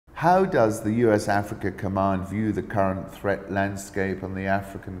How does the US Africa Command view the current threat landscape on the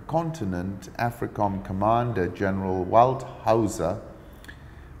African continent? AFRICOM Commander General Waldhauser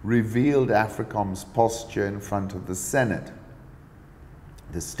revealed AFRICOM's posture in front of the Senate.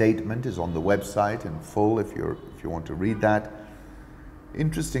 The statement is on the website in full if you want to read that.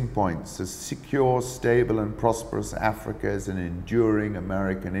 Interesting points. A secure, stable and prosperous Africa is an enduring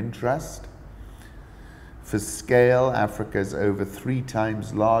American interest. For scale, Africa is over 3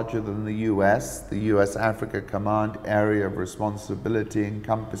 times larger than the US. The US Africa Command area of responsibility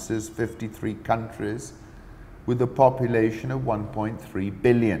encompasses 53 countries with a population of 1.3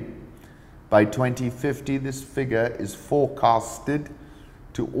 billion. By 2050, this figure is forecasted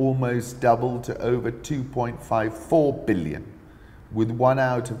to almost double to over 2.54 billion, with 1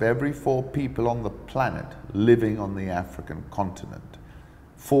 out of every 4 people on the planet living on the African continent.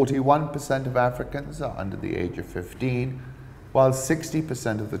 41% of Africans are under the age of 15, while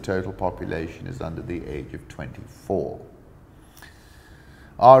 60% of the total population is under the age of 24.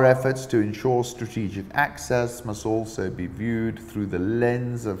 Our efforts to ensure strategic access must also be viewed through the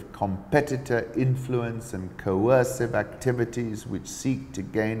lens of competitor influence and coercive activities which seek to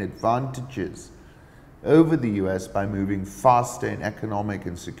gain advantages over the US by moving faster in economic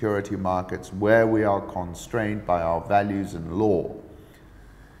and security markets where we are constrained by our values and law.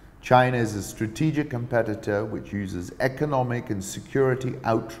 China is a strategic competitor which uses economic and security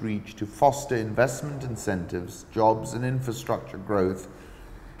outreach to foster investment incentives, jobs and infrastructure growth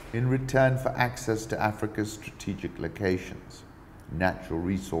in return for access to Africa's strategic locations, natural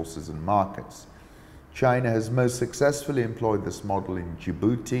resources and markets. China has most successfully employed this model in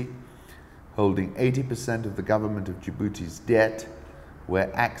Djibouti, holding 80% of the government of Djibouti's debt,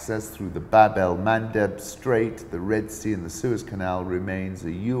 where access through the Bab el-Mandeb Strait, the Red Sea and the Suez Canal remains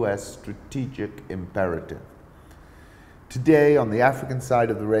a US strategic imperative. Today, on the African side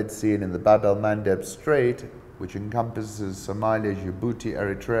of the Red Sea and in the Bab el-Mandeb Strait, which encompasses Somalia, Djibouti,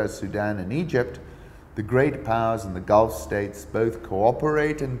 Eritrea, Sudan and Egypt, the great powers and the Gulf states both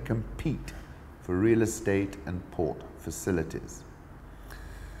cooperate and compete for real estate and port facilities.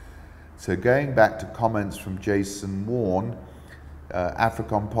 So going back to comments from Jason Warne,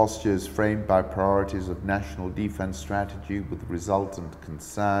 AFRICOM posture is framed by priorities of national defense strategy with resultant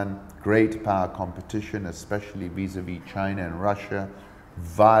concern, great power competition, especially vis-à-vis China and Russia,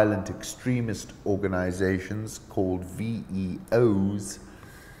 violent extremist organizations called VEOs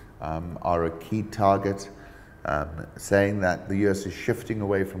are a key target, saying that the US is shifting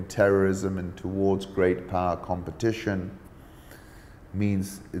away from terrorism and towards great power competition,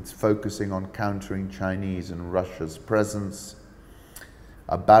 means it's focusing on countering Chinese and Russia's presence.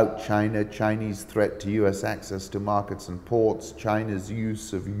 About China, Chinese threat to US access to markets and ports, China's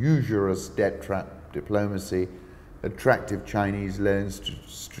use of usurious debt trap diplomacy, attractive Chinese loans to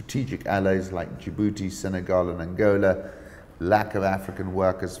strategic allies like Djibouti, Senegal and Angola, lack of African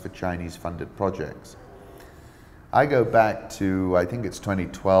workers for Chinese-funded projects. I go back to, I think it's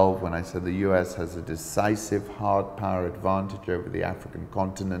 2012, when I said the US has a decisive hard power advantage over the African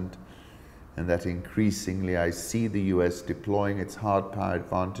continent, and that increasingly I see the US deploying its hard power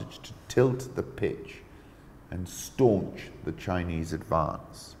advantage to tilt the pitch and staunch the Chinese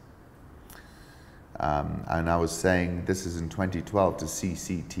advance. And I was saying, this is in 2012 to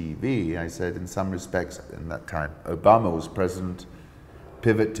CCTV, I said in some respects, in that time Obama was president,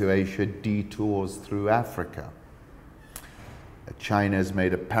 pivot to Asia, detours through Africa. China has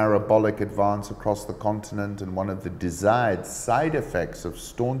made a parabolic advance across the continent, and one of the desired side effects of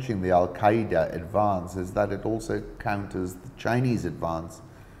staunching the Al-Qaeda advance is that it also counters the Chinese advance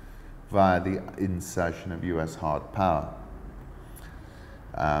via the insertion of US hard power.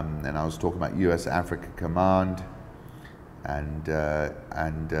 And I was talking about US Africa Command, and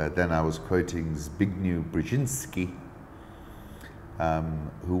then I was quoting Zbigniew Brzezinski,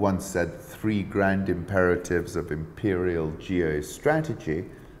 who once said 3 grand imperatives of imperial geostrategy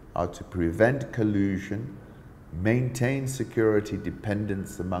are to prevent collusion, maintain security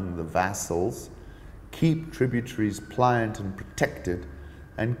dependence among the vassals, keep tributaries pliant and protected,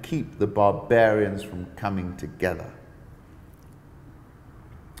 and keep the barbarians from coming together.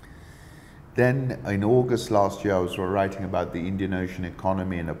 Then in August last year, I was writing about the Indian Ocean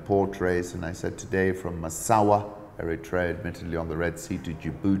economy in a port race, and I said today from Massawa, Eritrea, admittedly on the Red Sea, to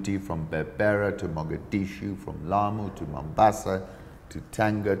Djibouti, from Berbera to Mogadishu, from Lamu to Mombasa, to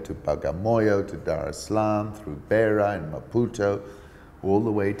Tanga, to Bagamoyo, to Dar es Salaam, through Beira and Maputo, all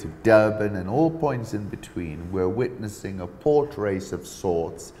the way to Durban and all points in between, we're witnessing a port race of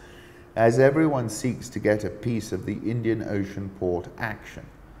sorts as everyone seeks to get a piece of the Indian Ocean port action.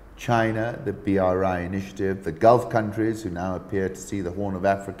 China, the BRI initiative, the Gulf countries, who now appear to see the Horn of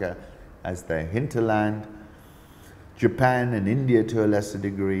Africa as their hinterland, Japan and India to a lesser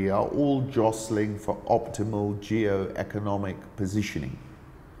degree, are all jostling for optimal geo-economic positioning.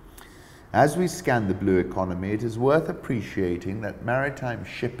 As we scan the blue economy, it is worth appreciating that maritime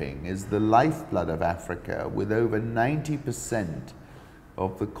shipping is the lifeblood of Africa, with over 90%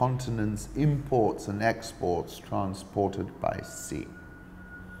 of the continent's imports and exports transported by sea.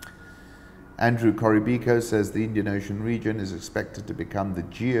 Andrew Koribiko says the Indian Ocean region is expected to become the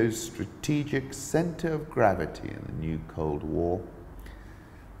geostrategic center of gravity in the new Cold War.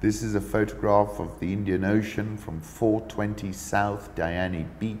 This is a photograph of the Indian Ocean from 420 South Diani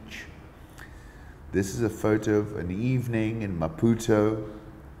Beach. This is a photo of an evening in Maputo.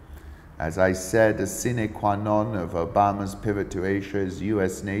 As I said, a sine qua non of Obama's pivot to Asia is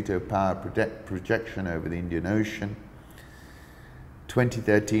US NATO power projection over the Indian Ocean.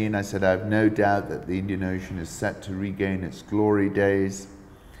 2013, I said I have no doubt that the Indian Ocean is set to regain its glory days.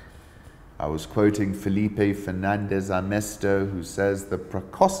 I was quoting Felipe Fernandez Armesto, who says the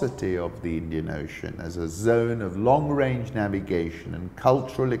precocity of the Indian Ocean as a zone of long-range navigation and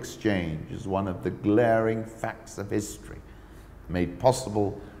cultural exchange is one of the glaring facts of history, made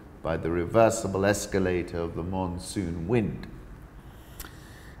possible by the reversible escalator of the monsoon wind.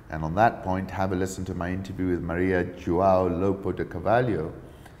 And on that point, have a listen to my interview with Maria João Lopo de Carvalho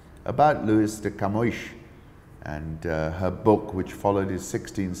about Luis de Camões and her book, which followed his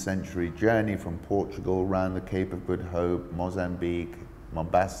 16th century journey from Portugal around the Cape of Good Hope, Mozambique,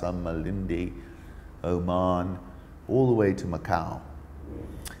 Mombasa, Malindi, Oman, all the way to Macau.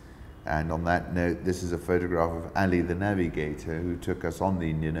 And on that note, this is a photograph of Ali the navigator, who took us on the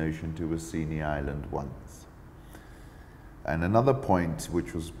Indian Ocean to Wasini Island once. And another point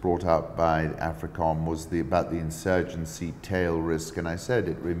which was brought up by AFRICOM was about the insurgency tail risk, and I said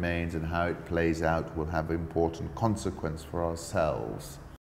it remains, and how it plays out will have important consequence for ourselves.